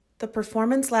The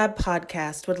Performance Lab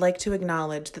podcast would like to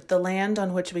acknowledge that the land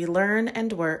on which we learn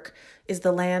and work is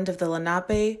the land of the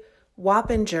Lenape,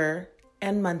 Wappinger,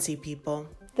 and Munsee people.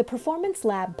 The Performance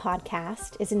Lab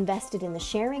podcast is invested in the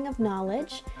sharing of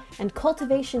knowledge and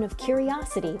cultivation of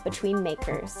curiosity between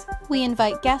makers. We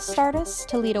invite guest artists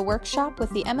to lead a workshop with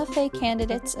the MFA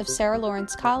candidates of Sarah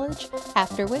Lawrence College,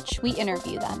 after which we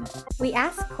interview them. We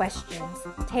ask questions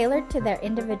tailored to their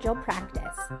individual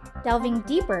practice, delving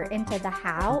deeper into the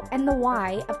how and the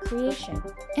why of creation.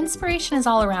 Inspiration is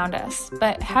all around us,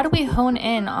 but how do we hone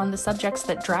in on the subjects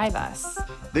that drive us?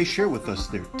 They share with us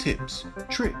their tips,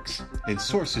 tricks, and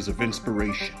sources of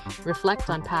inspiration. Reflect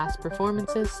on past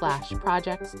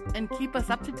performances/projects. And keep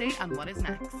us up to date on what is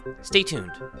next. Stay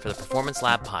tuned for the Performance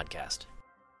Lab podcast.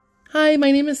 Hi,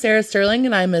 my name is Sarah Sterling,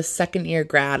 and I'm a second-year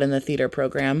grad in the theater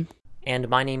program. And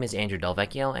my name is Andrew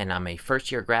Delvecchio, and I'm a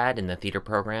first-year grad in the theater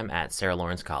program at Sarah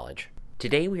Lawrence College.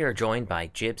 Today we are joined by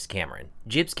Jibbs Cameron.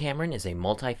 Jibbs Cameron is a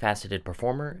multifaceted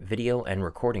performer, video, and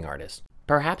recording artist.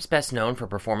 Perhaps best known for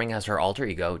performing as her alter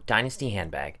ego, Dynasty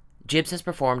Handbag, Jibbs has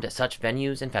performed at such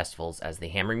venues and festivals as the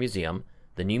Hammer Museum,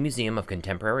 the New Museum of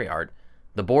Contemporary Art,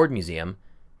 the Board Museum,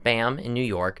 BAM in New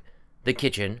York, The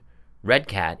Kitchen, Red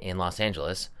Cat in Los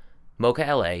Angeles, Mocha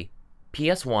LA,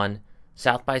 PS1,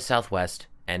 South by Southwest,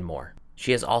 and more.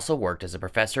 She has also worked as a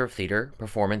professor of theater,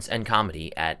 performance, and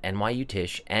comedy at NYU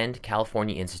Tisch and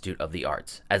California Institute of the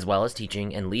Arts, as well as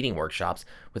teaching and leading workshops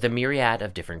with a myriad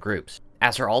of different groups.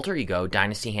 As her alter ego,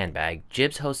 Dynasty Handbag,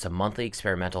 Jibbs hosts a monthly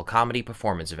experimental comedy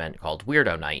performance event called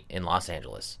Weirdo Night in Los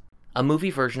Angeles. A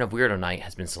movie version of Weirdo Night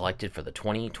has been selected for the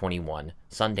 2021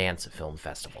 Sundance Film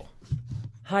Festival.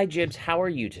 Hi, Jibbs. How are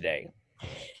you today?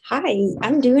 Hi,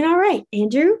 I'm doing all right.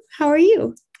 Andrew, how are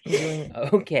you? I'm doing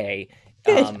okay.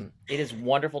 It is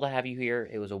wonderful to have you here.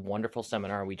 It was a wonderful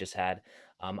seminar we just had.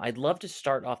 I'd love to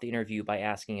start off the interview by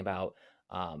asking about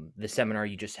the seminar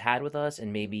you just had with us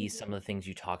and maybe some of the things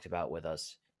you talked about with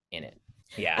us in it.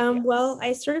 Well,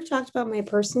 I sort of talked about my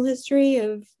personal history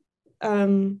of,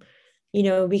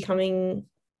 becoming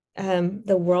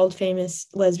the world famous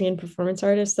lesbian performance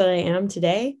artist that I am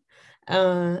today,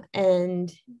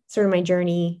 and sort of my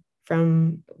journey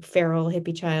from feral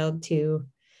hippie child to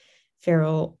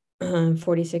feral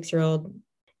 46-year-old,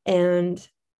 and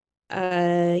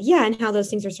and how those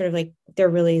things are sort of like, they're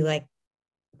really like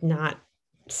not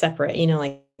separate,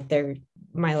 like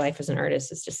my life as an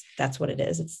artist is just, that's what it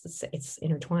is. It's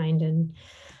intertwined, and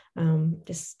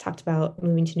just talked about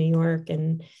moving to New York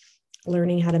and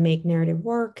learning how to make narrative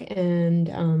work,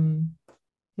 and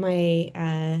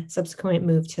my subsequent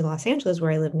move to Los Angeles,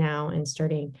 where I live now, and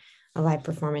starting a live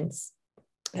performance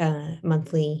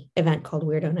monthly event called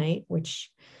Weirdo Night,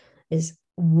 which is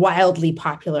wildly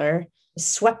popular,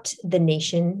 swept the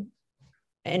nation,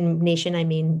 and nation I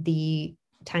mean the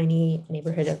tiny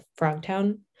neighborhood of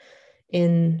Frogtown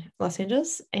in Los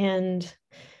Angeles. And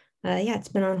it's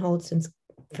been on hold since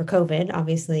for COVID,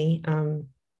 obviously,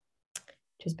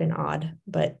 which has been odd,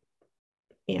 but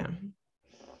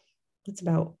that's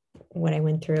about what I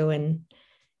went through. And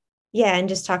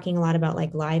just talking a lot about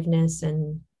like liveness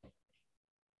and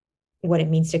what it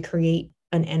means to create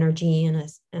an energy and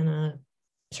a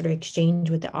sort of exchange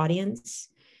with the audience,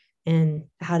 and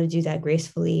how to do that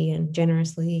gracefully and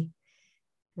generously.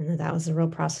 And that was a real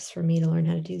process for me to learn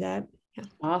how to do that. Yeah.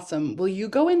 Awesome. Will you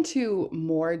go into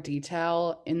more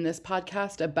detail in this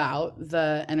podcast about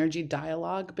the energy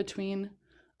dialogue between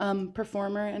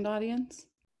performer and audience?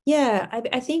 Yeah,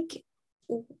 I think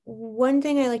one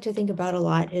thing I like to think about a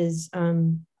lot is,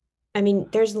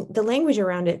 there's the language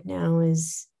around it now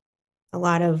is a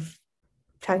lot of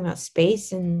talking about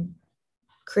space and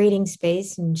creating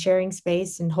space and sharing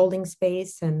space and holding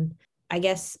space. And I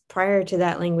guess prior to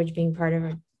that language being part of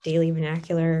our daily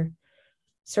vernacular,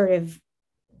 sort of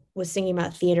was thinking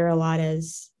about theater a lot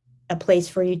as a place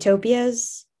for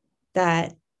utopias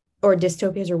or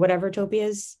dystopias or whatever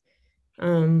topias,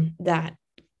 that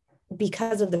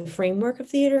because of the framework of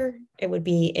theater, it would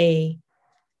be a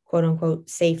quote unquote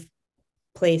safe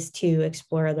place to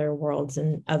explore other worlds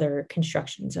and other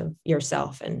constructions of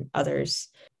yourself and others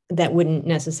that wouldn't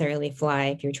necessarily fly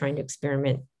if you're trying to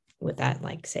experiment with that,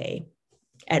 like say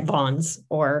at Vaughn's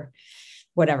or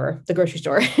whatever, the grocery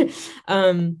store.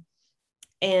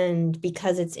 And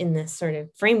because it's in this sort of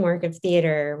framework of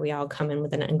theater, we all come in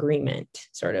with an agreement,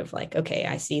 sort of like, okay,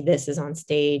 I see this is on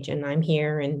stage and I'm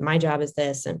here and my job is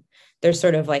this. And there's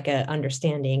sort of like a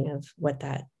understanding of what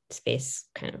that space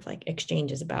kind of like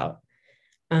exchange is about.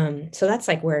 So that's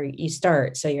like where you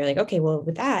start. So you're like, okay, well,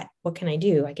 with that, what can I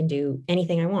do? I can do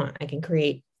anything I want. I can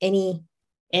create any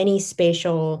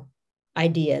spatial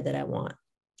idea that I want.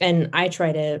 and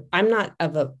I'm not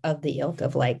of the ilk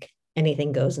of like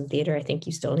anything goes in theater. I think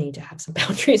you still need to have some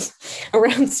boundaries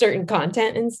around certain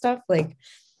content and stuff. Like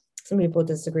some people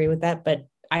disagree with that, but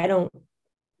I don't,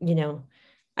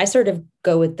 I sort of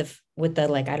go with the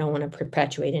like, I don't want to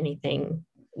perpetuate anything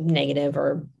negative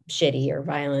or shitty or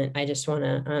violent. I just want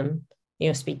to,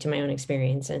 speak to my own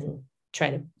experience and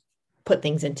try to put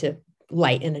things into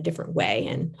light in a different way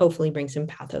and hopefully bring some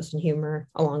pathos and humor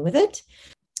along with it.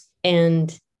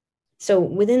 And so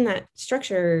within that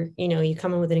structure, you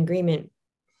come in with an agreement,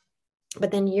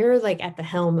 but then you're like at the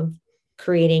helm of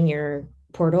creating your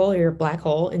portal, your black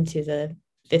hole into the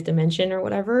fifth dimension or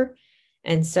whatever.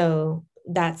 And so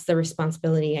that's the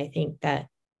responsibility, I think, that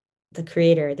the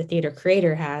theater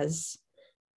creator has.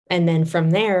 And then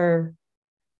from there,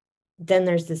 then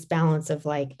there's this balance of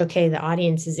like, okay, the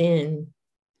audience is in,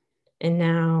 and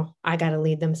now I got to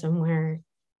lead them somewhere,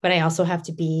 but I also have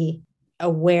to be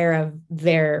aware of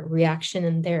their reaction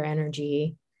and their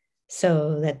energy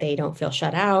so that they don't feel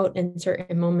shut out in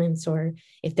certain moments, or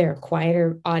if they're a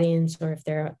quieter audience, or if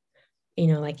they're,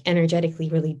 like energetically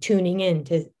really tuning in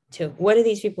to what do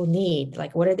these people need?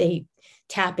 Like, what are they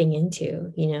tapping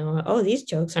into? Oh, these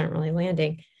jokes aren't really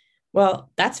landing.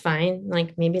 Well, that's fine.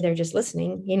 Like maybe they're just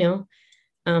listening,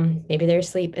 maybe they're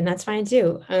asleep, and that's fine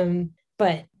too.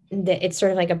 But it's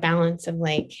sort of like a balance of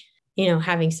like,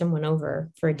 having someone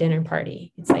over for a dinner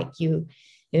party. It's like you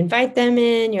invite them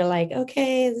in, you're like,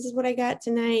 okay, this is what I got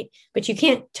tonight, but you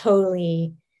can't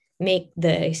totally make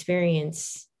the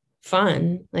experience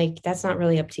fun. Like that's not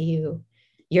really up to you.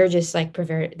 You're just like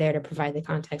there to provide the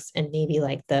context and maybe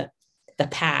like the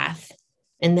path.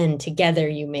 And then together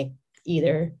you make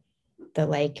either the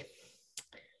like,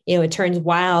 it turns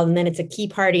wild and then it's a key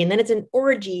party and then it's an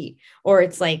orgy, or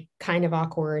it's like kind of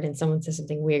awkward and someone says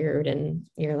something weird and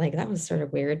you're like, that was sort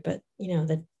of weird, but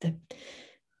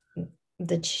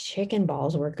the chicken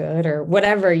balls were good, or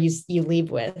whatever you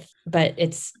leave with. But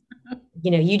it's,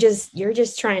 you're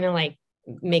just trying to like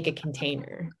make a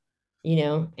container,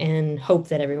 and hope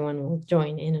that everyone will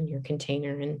join in on your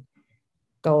container and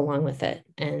go along with it.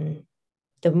 And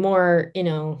the more,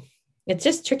 it's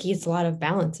just tricky. It's a lot of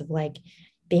balance of like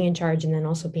being in charge and then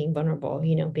also being vulnerable,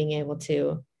 being able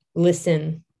to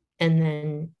listen and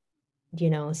then,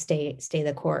 stay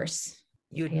the course.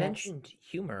 You had mentioned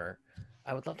humor.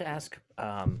 I would love to ask,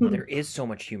 there is so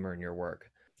much humor in your work.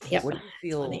 Yep. What do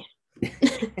you feel?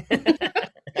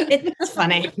 It's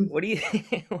funny.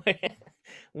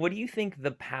 What do you think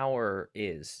the power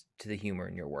is to the humor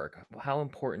in your work? How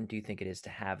important do you think it is to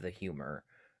have the humor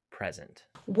present?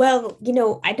 Well,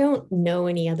 I don't know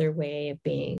any other way of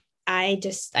being. I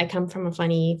come from a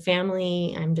funny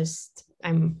family.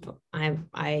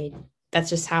 That's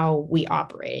just how we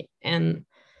operate. And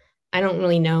I don't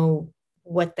really know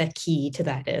what the key to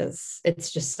that is.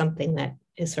 It's just something that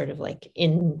is sort of like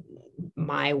in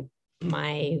my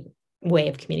way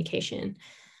of communication.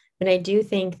 But I do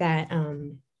think that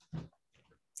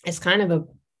it's kind of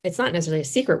it's not necessarily a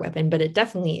secret weapon, but it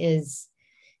definitely is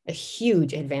a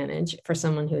huge advantage for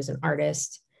someone who is an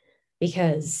artist,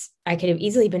 because I could have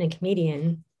easily been a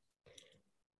comedian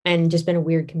and just been a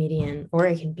weird comedian, or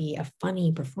I can be a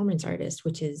funny performance artist,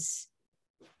 which is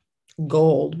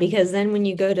gold, because then when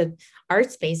you go to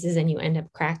art spaces and you end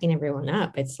up cracking everyone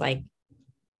up, it's like,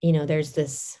 there's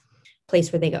this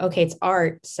place where they go, okay, it's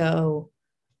art. So,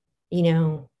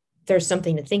 there's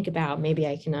something to think about. Maybe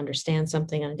I can understand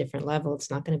something on a different level.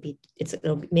 It's not going to be,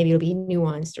 maybe it'll be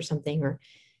nuanced or something, or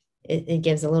it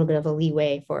gives a little bit of a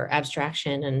leeway for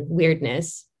abstraction and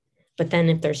weirdness. But then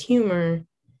if there's humor,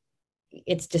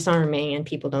 it's disarming and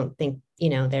people don't think,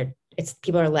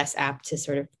 people are less apt to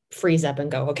sort of freeze up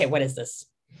and go, okay, what is this?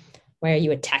 Why are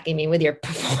you attacking me with your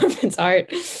performance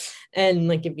art? And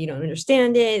like, if you don't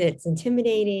understand it, it's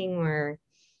intimidating, or,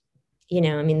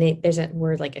 there's a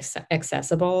word like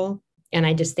accessible. And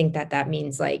I just think that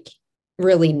means like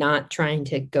really not trying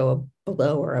to go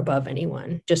below or above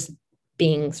anyone, just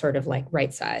being sort of like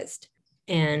right-sized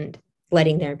and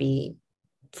letting there be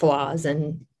flaws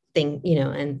and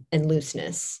and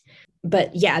looseness.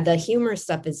 But yeah, the humor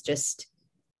stuff is just,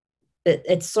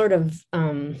 it's sort of,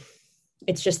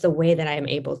 it's just the way that I'm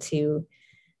able to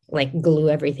like glue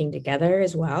everything together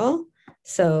as well.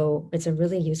 So it's a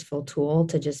really useful tool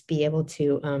to just be able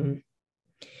to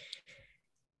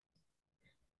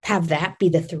have that be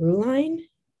the through line,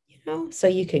 so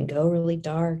you can go really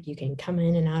dark, you can come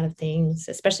in and out of things,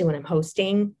 especially when I'm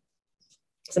hosting.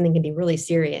 Something can be really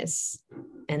serious.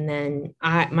 And then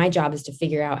my job is to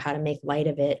figure out how to make light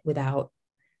of it without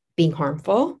being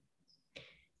harmful,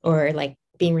 or like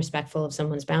being respectful of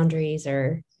someone's boundaries,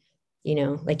 or,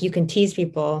 like you can tease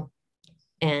people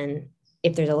and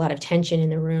if there's a lot of tension in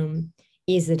the room,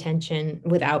 ease the tension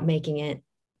without making it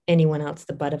anyone else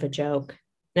the butt of a joke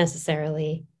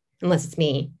necessarily, unless it's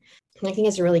me. And I think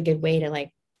it's a really good way to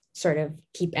like sort of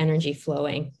keep energy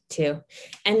flowing too.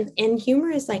 And humor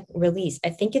is like release. I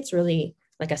think it's really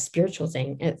like a spiritual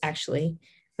thing, actually,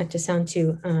 not to sound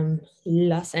too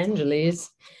Los Angeles,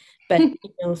 but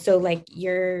so like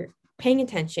you're paying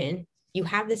attention, you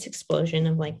have this explosion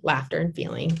of like laughter and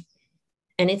feeling.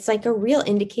 And it's like a real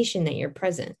indication that you're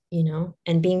present,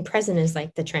 and being present is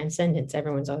like the transcendence.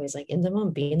 Everyone's always like in the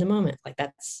moment, be in the moment. Like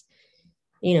that's,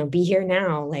 be here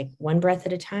now, like one breath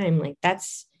at a time. Like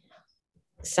that's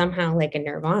somehow like a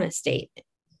nirvana state.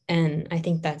 And I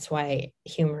think that's why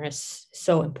humor is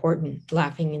so important.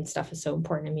 Laughing and stuff is so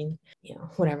important. I mean,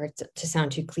 whatever, to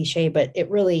sound too cliche, but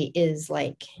it really is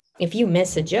like, if you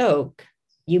miss a joke,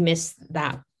 you miss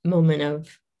that moment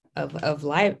of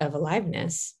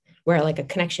aliveness, where like a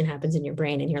connection happens in your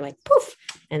brain and you're like, poof.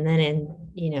 And then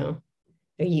you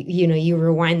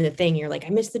rewind the thing. You're like, I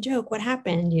missed the joke. What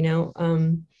happened?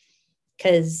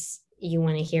 Because you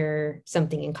want to hear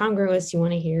something incongruous. You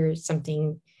want to hear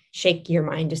something shake your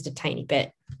mind just a tiny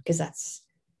bit, because that's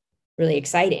really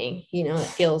exciting. It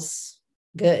feels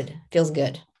good. Feels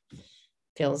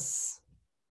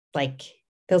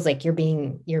like you're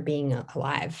being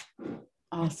alive.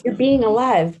 Awesome. You're being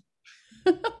alive.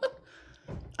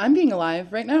 I'm being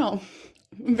alive right now.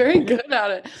 I'm very good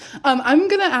at it. I'm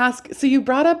going to ask, so you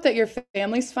brought up that your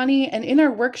family's funny, and in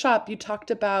our workshop, you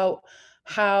talked about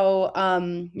how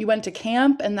you went to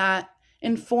camp, and that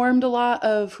informed a lot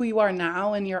of who you are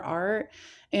now in your art,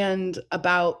 and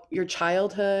about your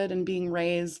childhood and being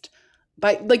raised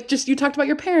by, like, just, you talked about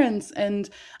your parents, and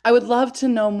I would love to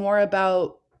know more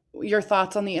about your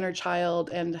thoughts on the inner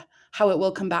child and how it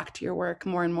will come back to your work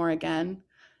more and more again.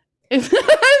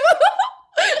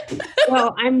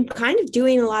 Well, I'm kind of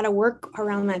doing a lot of work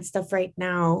around that stuff right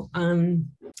now, in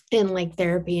like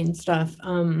therapy and stuff.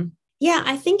 Yeah,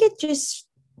 I think it just,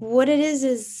 what it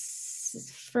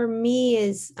is for me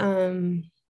is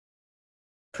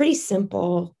pretty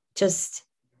simple. Just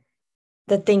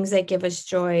the things that give us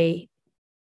joy,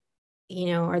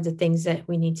 are the things that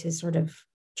we need to sort of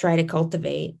try to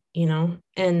cultivate,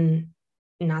 and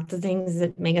not the things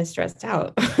that make us stressed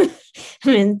out. I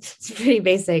mean, it's pretty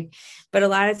basic, but a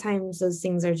lot of times those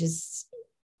things are just,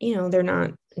 they're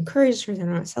not encouraged, or they're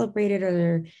not celebrated, or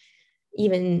they're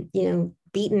even,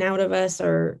 beaten out of us,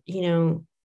 or,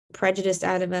 prejudiced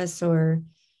out of us, or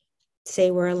say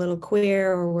we're a little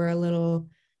queer, or we're a little,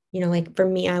 like for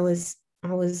me, I was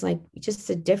like just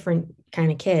a different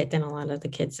kind of kid than a lot of the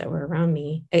kids that were around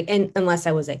me. And unless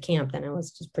I was at camp, then I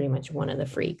was just pretty much one of the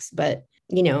freaks. But,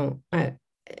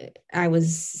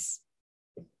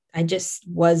 I just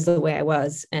was the way I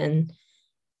was. And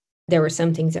there were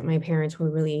some things that my parents were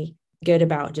really good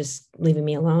about, just leaving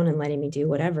me alone and letting me do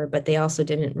whatever. But they also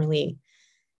didn't really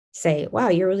say, wow,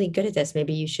 you're really good at this.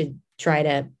 Maybe you should try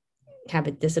to have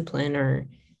a discipline, or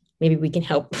maybe we can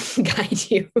help guide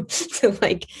you to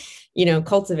like,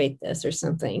 cultivate this or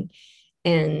something.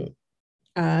 And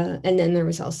then there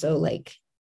was also like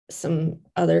some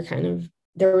other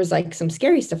there was like some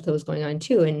scary stuff that was going on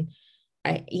too. And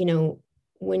I,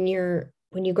 when you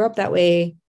grow up that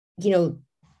way,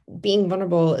 being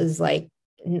vulnerable is like,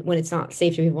 when it's not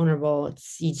safe to be vulnerable,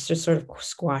 you just sort of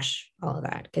squash all of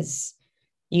that, because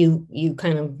you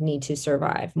kind of need to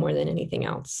survive more than anything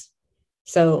else.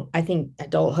 So I think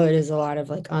adulthood is a lot of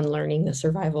like unlearning the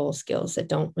survival skills that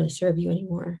don't really serve you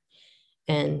anymore,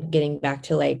 and getting back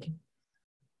to like,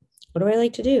 what do I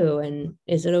like to do? And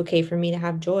is it okay for me to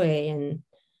have joy? And,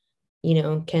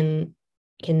 can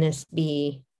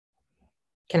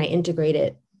I integrate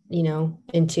it,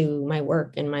 into my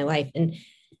work and my life? And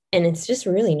it's just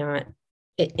really not,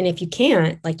 and if you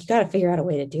can't, like, you got to figure out a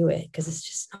way to do it, because it's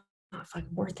just not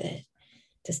fucking worth it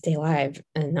to stay alive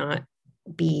and not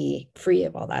be free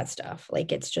of all that stuff.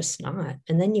 Like, it's just not.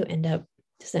 And then you end up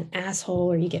just an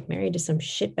asshole, or you get married to some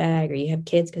shitbag, or you have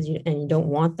kids you don't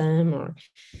want them, or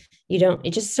you don't,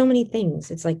 it's just so many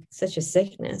things. It's like such a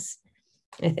sickness,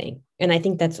 I think. And I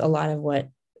think that's a lot of what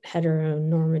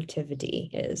heteronormativity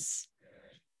is.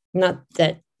 Not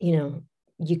that,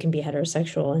 you can be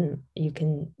heterosexual and you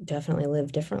can definitely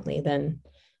live differently than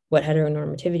what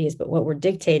heteronormativity is, but what we're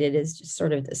dictated is just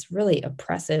sort of this really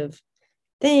oppressive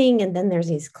thing. And then there's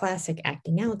these classic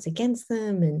acting outs against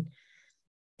them, and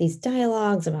these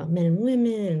dialogues about men and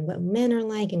women, and what men are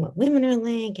like and what women are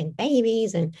like, and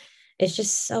babies. And it's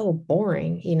just so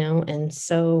boring, and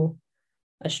so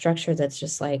a structure that's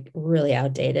just like really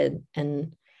outdated.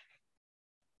 And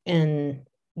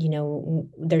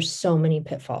there's so many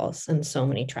pitfalls and so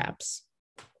many traps.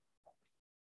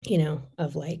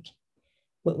 of like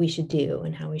what we should do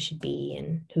and how we should be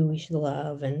and who we should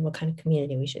love and what kind of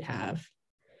community we should have.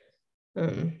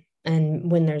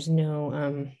 And when there's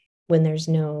no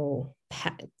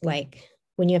like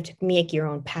when you have to make your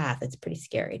own path, it's pretty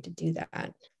scary to do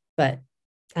that. But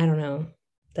I don't know.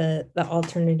 The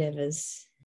alternative is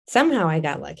somehow I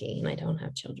got lucky and I don't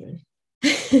have children.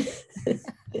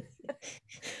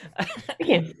 I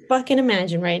can't fucking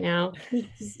imagine right now. Can you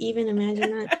just even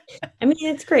imagine that? I mean,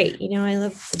 it's great. I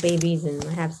love the babies and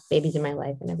I have babies in my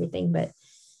life and everything, but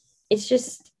it's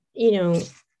just,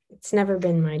 it's never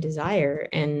been my desire.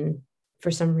 And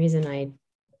for some reason, I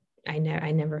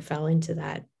never fell into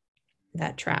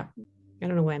that trap. I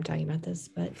don't know why I'm talking about this,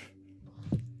 but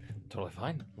totally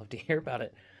fine. Love to hear about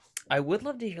it. I would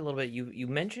love to hear a little bit. You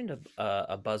mentioned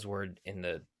a buzzword in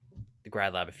the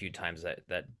grad lab a few times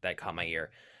that caught my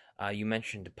ear. You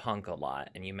mentioned punk a lot,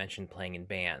 and you mentioned playing in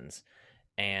bands.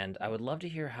 And I would love to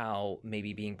hear how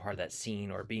maybe being part of that scene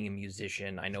or being a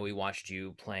musician. I know we watched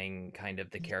you playing kind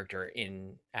of the character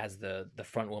as the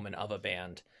front woman of a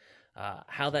band.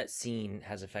 How that scene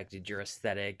has affected your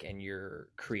aesthetic and your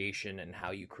creation and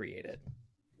how you create it.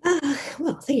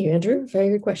 Well, thank you, Andrew. Very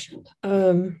good question.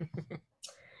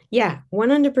 Yeah,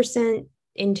 100%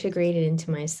 integrated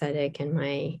into my aesthetic and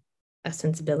my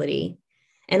sensibility.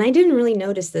 And I didn't really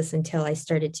notice this until I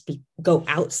started to go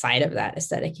outside of that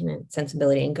aesthetic and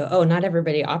sensibility and go, oh, not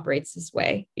everybody operates this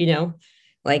way,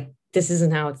 like this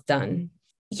isn't how it's done.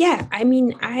 Yeah, I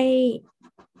mean,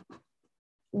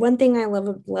 one thing I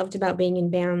loved about being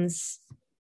in bands,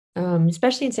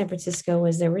 especially in San Francisco,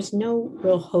 was there was no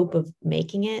real hope of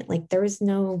making it. Like there was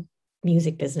no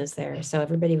music business there. So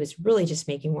everybody was really just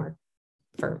making work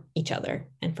for each other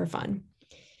and for fun.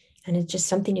 And it's just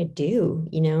something to do,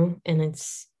 and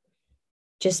it's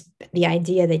just the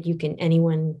idea that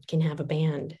anyone can have a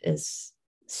band is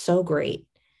so great.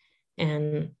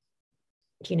 And,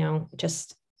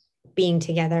 just being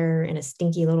together in a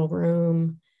stinky little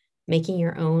room, making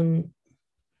your own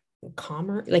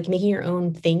making your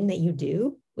own thing that you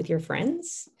do with your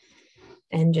friends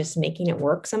and just making it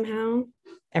work somehow.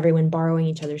 Everyone borrowing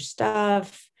each other's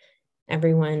stuff,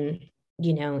 everyone,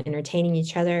 entertaining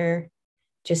each other,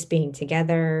 just being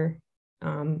together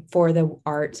for the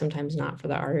art, sometimes not for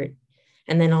the art.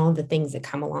 And then all of the things that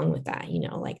come along with that,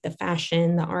 like the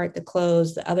fashion, the art, the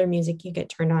clothes, the other music you get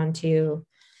turned on to,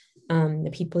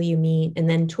 the people you meet. And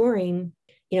then touring,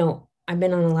 I've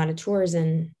been on a lot of tours.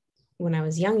 And when I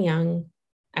was young,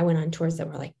 I went on tours that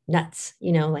were like nuts,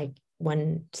 like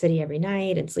one city every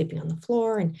night and sleeping on the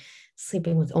floor and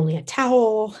sleeping with only a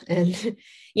towel and,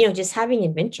 just having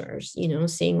adventures,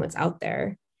 seeing what's out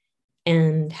there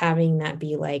and having that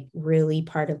be like really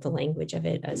part of the language of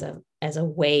it as a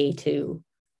way to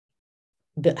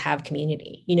have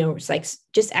community, it's like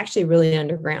just actually really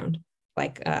underground,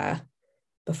 like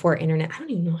before internet. I don't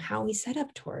even know how we set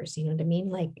up tours, you know what I mean?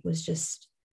 Like it was just,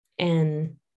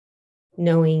 and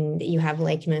knowing that you have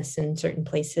likeness in certain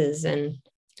places. And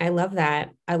I love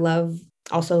that. I love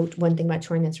also one thing about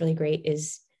touring that's really great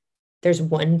is there's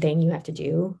one thing you have to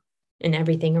do and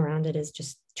everything around it is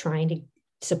just trying to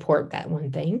support that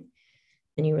one thing.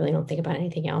 And you really don't think about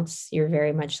anything else. You're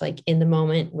very much like in the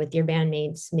moment with your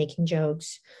bandmates, making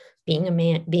jokes,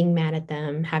 being mad at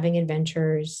them, having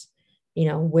adventures,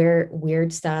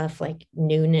 weird stuff, like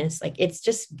newness. Like it's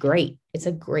just great. It's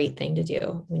a great thing to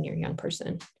do when you're a young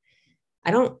person.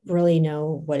 I don't really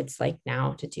know what it's like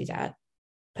now to do that,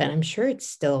 but I'm sure it's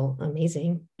still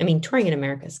amazing. I mean, touring in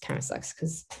America kind of sucks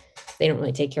because they don't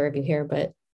really take care of you here,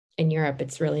 but in Europe,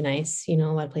 it's really nice. A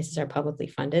lot of places are publicly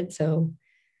funded. So,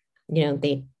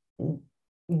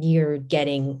 you're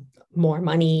getting more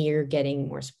money, you're getting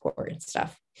more support and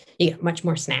stuff. You get much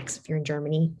more snacks if you're in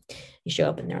Germany. You show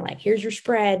up and they're like, here's your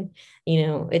spread.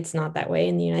 It's not that way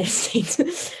in the United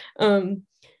States. And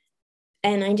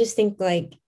I just think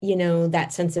like,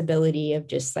 that sensibility of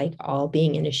just like all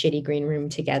being in a shitty green room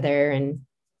together and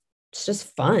it's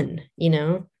just fun,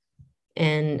 and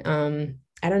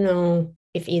I don't know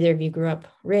if either of you grew up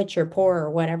rich or poor or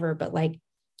whatever, but like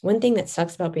one thing that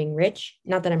sucks about being rich,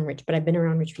 not that I'm rich, but I've been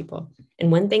around rich people.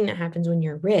 And one thing that happens when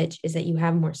you're rich is that you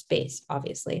have more space.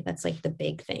 Obviously, that's like the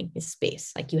big thing is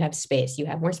space. Like you have space, you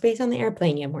have more space on the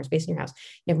airplane, you have more space in your house,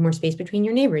 you have more space between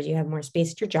your neighbors, you have more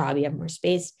space at your job, you have more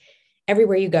space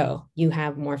everywhere you go, you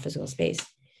have more physical space,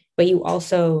 but you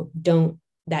also don't,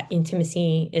 that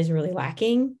intimacy is really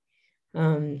lacking.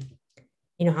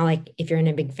 How like if you're in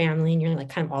a big family and you're like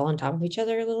kind of all on top of each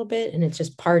other a little bit, and it's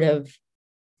just part of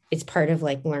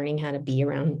like learning how to be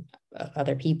around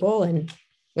other people and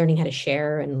learning how to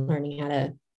share and learning how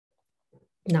to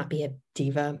not be a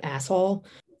diva asshole.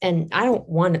 and I don't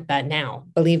want that now,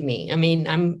 believe me. I mean,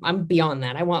 I'm beyond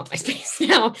that. I want my space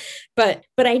now, but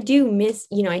I do miss,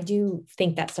 I do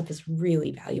think that stuff is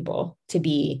really valuable to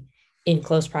be in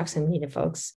close proximity to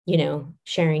folks,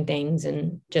 sharing things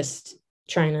and just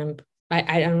trying to,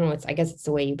 I don't know, I guess it's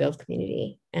the way you build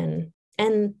community.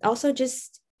 And also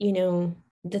just,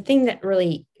 the thing that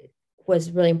really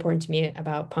was really important to me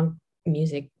about punk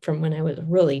music from when I was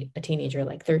really a teenager,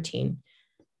 like 13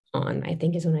 on, I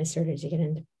think is when I started to get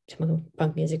into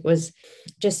punk music, was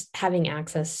just having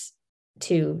access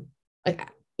to,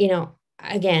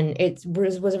 again, it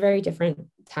was a very different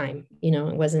time.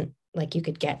 It wasn't like you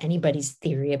could get anybody's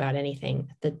theory about anything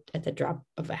at the drop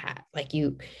of a hat. Like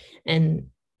and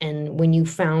when you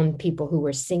found people who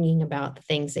were singing about the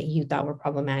things that you thought were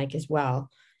problematic as well,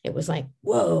 it was like,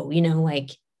 whoa, like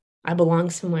I belong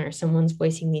somewhere. Someone's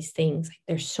voicing these things. Like,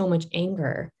 there's so much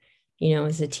anger,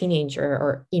 as a teenager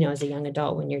or, as a young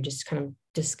adult, when you're just kind of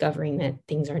discovering that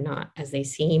things are not as they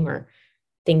seem, or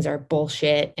things are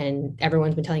bullshit and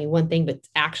everyone's been telling you one thing, but it's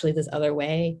actually this other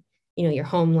way. Your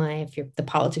home life, the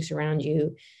politics around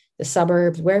you, the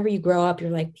suburbs, wherever you grow up,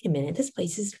 you're like, wait a minute, this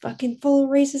place is fucking full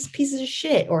of racist pieces of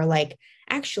shit. Or like,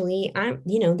 actually,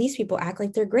 these people act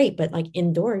like they're great, but like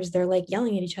indoors, they're like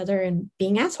yelling at each other and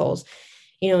being assholes,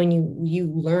 and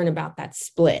you learn about that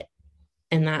split.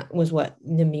 And that was what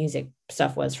the music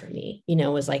stuff was for me,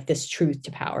 was like this truth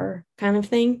to power kind of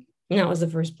thing. And that was the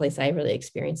first place I really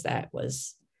experienced that,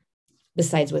 was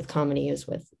besides with comedy, is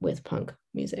with punk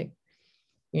music.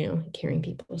 Hearing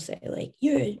people say like,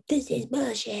 this is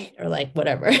bullshit, or like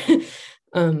whatever.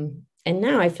 And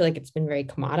now I feel like it's been very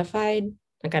commodified.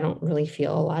 Like, I don't really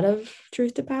feel a lot of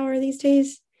truth to power these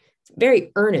days. It's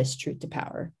very earnest truth to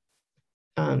power,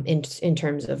 in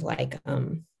terms of like,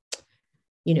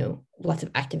 lots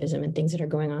of activism and things that are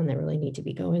going on that really need to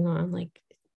be going on, like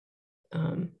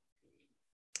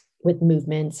with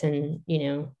movements and,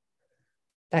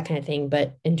 that kind of thing.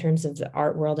 But in terms of the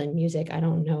art world and music, I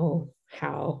don't know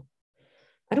how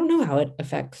it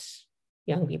affects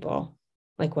young people,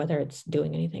 like whether it's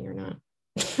doing anything or not.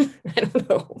 I don't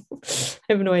know.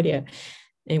 I have no idea.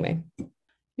 Anyway,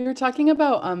 you were talking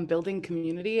about building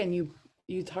community, and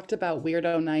you talked about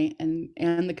Weirdo Night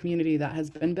and the community that has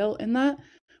been built in that.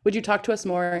 Would you talk to us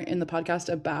more in the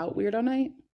podcast about Weirdo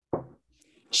Night?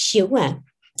 Sure,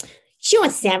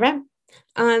 Sarah.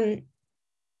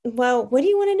 Well, what do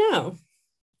you want to know?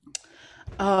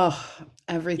 Oh,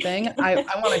 everything. I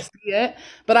want to see it,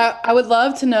 but I would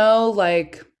love to know,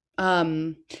 like,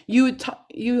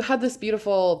 you had this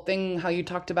beautiful thing, how you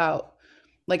talked about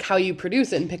like how you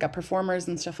produce it and pick up performers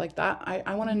and stuff like that.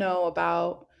 I want to know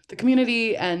about the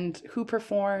community and who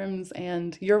performs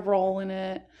and your role in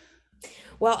it.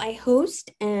 Well, I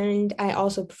host and I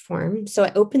also perform. So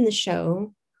I open the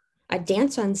show. I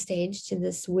dance on stage to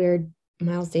this weird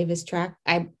Miles Davis track.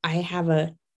 I have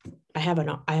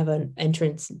an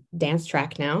entrance dance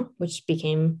track now, which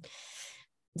became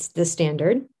the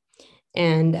standard.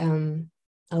 And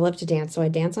I love to dance. So I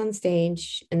dance on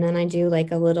stage, and then I do like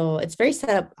it's very set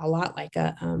up a lot like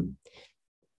a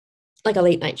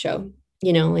late night show,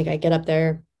 like I get up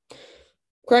there,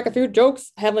 crack a few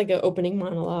jokes, have like an opening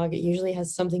monologue. It usually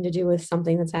has something to do with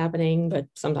something that's happening, but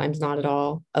sometimes not at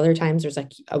all. Other times there's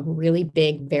like a really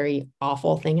big, very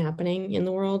awful thing happening in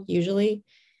the world usually.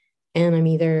 And I'm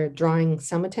either drawing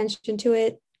some attention to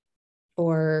it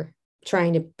or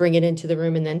trying to bring it into the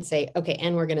room and then say, okay,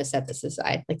 and we're going to set this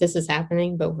aside. Like, this is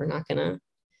happening, but we're not going to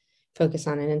focus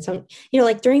on it. And some,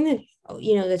 like during the,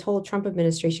 this whole Trump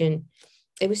administration,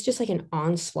 it was just like an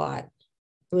onslaught.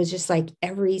 It was just like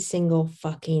every single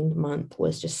fucking month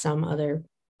was just some other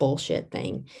bullshit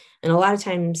thing. And a lot of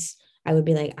times I would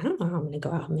be like, I don't know how I'm going to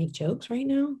go out and make jokes right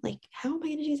now. Like, how am I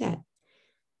going to do that?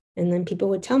 And then people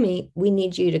would tell me, we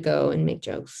need you to go and make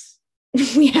jokes.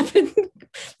 we haven't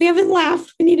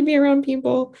laughed. We need to be around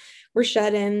people. We're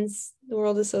shut-ins. The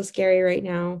world is so scary right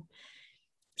now.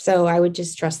 So I would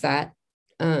just trust that.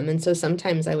 And so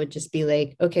sometimes I would just be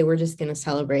like, okay, we're just going to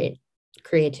celebrate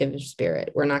creative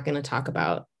spirit. We're not going to talk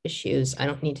about issues. I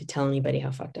don't need to tell anybody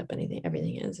how fucked up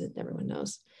everything is. Everyone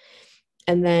knows.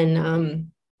 And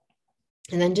then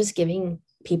just giving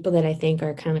people that I think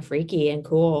are kind of freaky and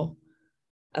cool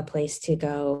a place to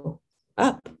go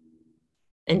up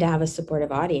and to have a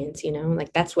supportive audience,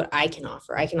 like that's what I can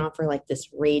offer. I can offer like this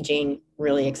raging,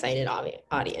 really excited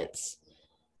audience.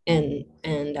 And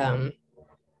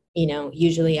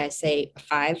usually I say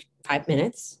 5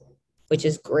 minutes, which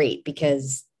is great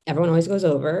because everyone always goes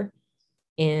over,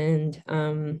 and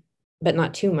but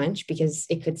not too much because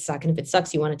it could suck. And if it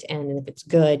sucks, you want it to end. And if it's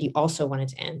good, you also want it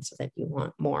to end so that you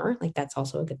want more. Like, that's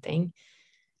also a good thing.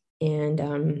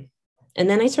 And And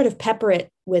then I sort of pepper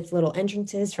it with little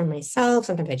entrances from myself.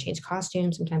 Sometimes I change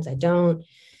costumes, sometimes I don't.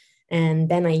 And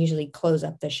then I usually close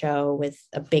up the show with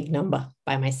a big number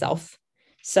by myself.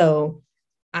 So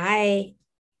the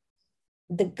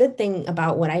good thing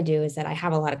about what I do is that I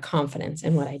have a lot of confidence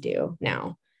in what I do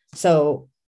now. So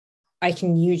I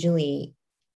can usually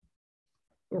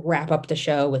wrap up the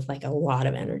show with like a lot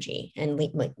of energy and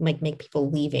like make people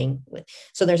leaving with.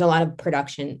 So there's a lot of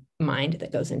production mind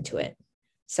that goes into it.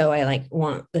 So I like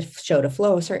want the show to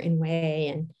flow a certain way,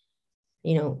 and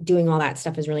doing all that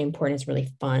stuff is really important. It's really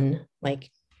fun, like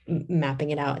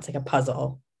mapping it out. It's like a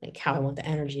puzzle, like how I want the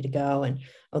energy to go, and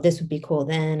this would be cool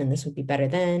then, and this would be better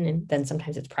then. And then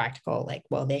sometimes it's practical, like,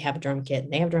 well, they have a drum kit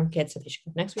and they have a drum kit, so they should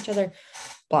go next to each other,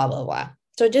 blah, blah, blah.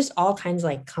 So it just all kinds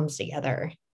like comes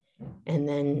together. And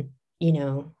then,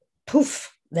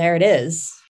 poof, there it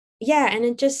is. Yeah. And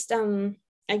it just, I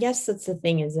guess that's the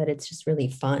thing, is that it's just really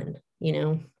fun,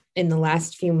 in the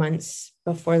last few months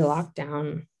before the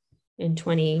lockdown in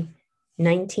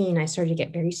 2019, I started to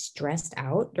get very stressed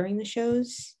out during the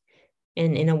shows,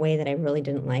 and in a way that I really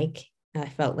didn't like. I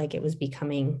felt like it was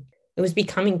becoming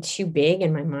too big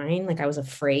in my mind. Like I was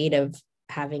afraid of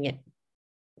having it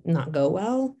not go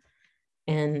well.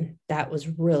 And that was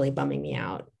really bumming me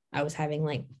out. I was having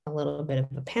like a little bit of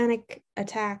a panic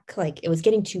attack. Like it was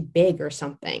getting too big or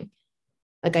something.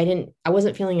 Like I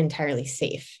wasn't feeling entirely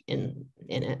safe in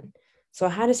it. So I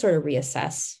had to sort of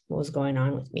reassess what was going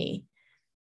on with me.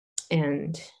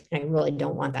 And I really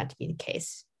don't want that to be the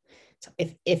case. So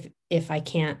if it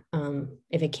can't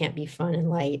be fun and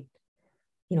light,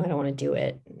 I don't want to do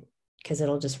it, because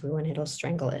it'll just ruin it. It'll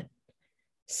strangle it.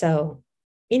 So,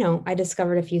 I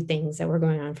discovered a few things that were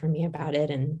going on for me about it.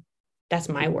 And that's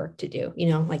my work to do,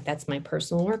 like that's my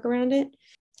personal work around it,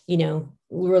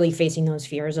 really facing those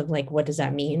fears of like, what does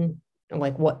that mean? And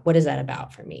like, what is that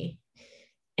about for me?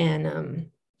 And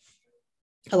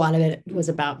a lot of it was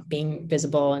about being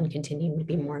visible and continuing to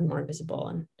be more and more visible,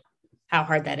 and how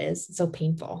hard that is. It's so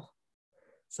painful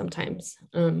sometimes.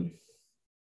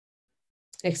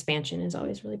 Expansion is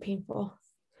always really painful,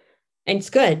 and it's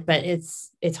good, but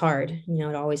it's hard.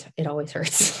 It always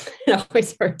hurts. It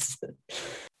always hurts.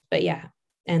 But yeah,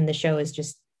 and the show is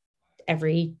just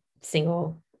every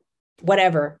single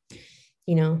whatever,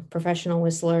 professional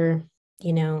whistler,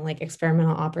 like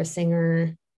experimental opera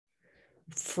singer,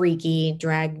 freaky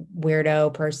drag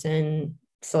weirdo person,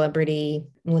 celebrity.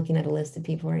 I'm looking at a list of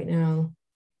people right now.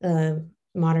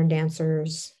 Modern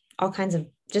dancers, all kinds of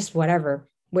just whatever.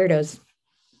 Weirdos.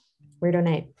 Weirdo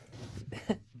night.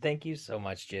 Thank you so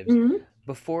much, Jibs. Mm-hmm.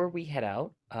 Before we head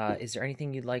out, is there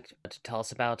anything you'd like to tell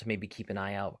us about, to maybe keep an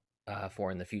eye out for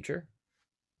in the future?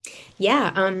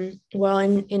 Yeah. Well,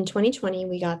 in 2020,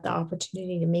 we got the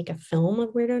opportunity to make a film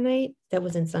of Weirdo Night that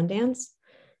was in Sundance.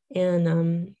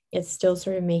 And it's still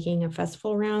sort of making a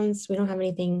festival rounds. We don't have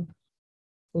anything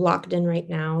locked in right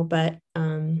now, but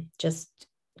just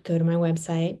go to my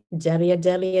website,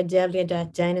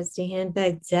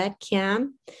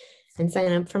 www.dynastyhandbag.com, and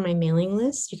sign up for my mailing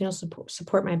list. You can also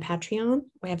support my Patreon.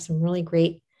 I have some really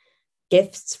great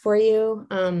gifts for you,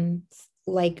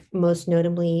 like most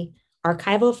notably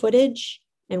archival footage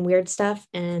and weird stuff,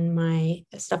 and my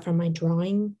stuff from my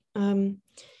drawing. I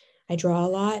draw a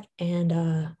lot, and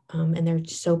they're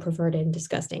so perverted and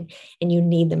disgusting, and you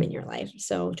need them in your life.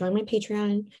 So join my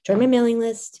Patreon, join my mailing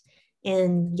list,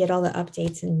 and get all the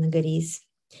updates and the goodies.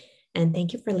 And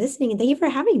thank you for listening, and thank you for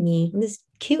having me on this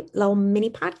cute little mini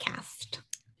podcast.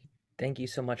 Thank you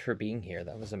so much for being here.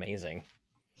 That was amazing.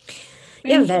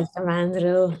 You're welcome,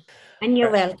 Andrew. And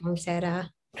you're welcome, Sarah.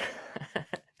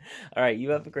 All right,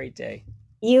 you have a great day.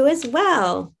 You as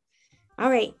well. All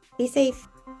right, be safe.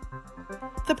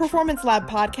 The Performance Lab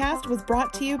podcast was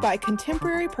brought to you by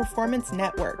Contemporary Performance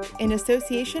Network in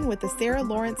association with the Sarah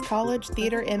Lawrence College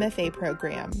Theater MFA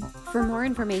program. For more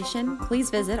information, please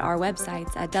visit our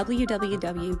websites at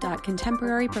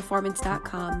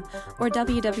www.contemporaryperformance.com or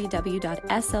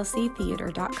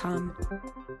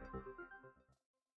www.slctheater.com.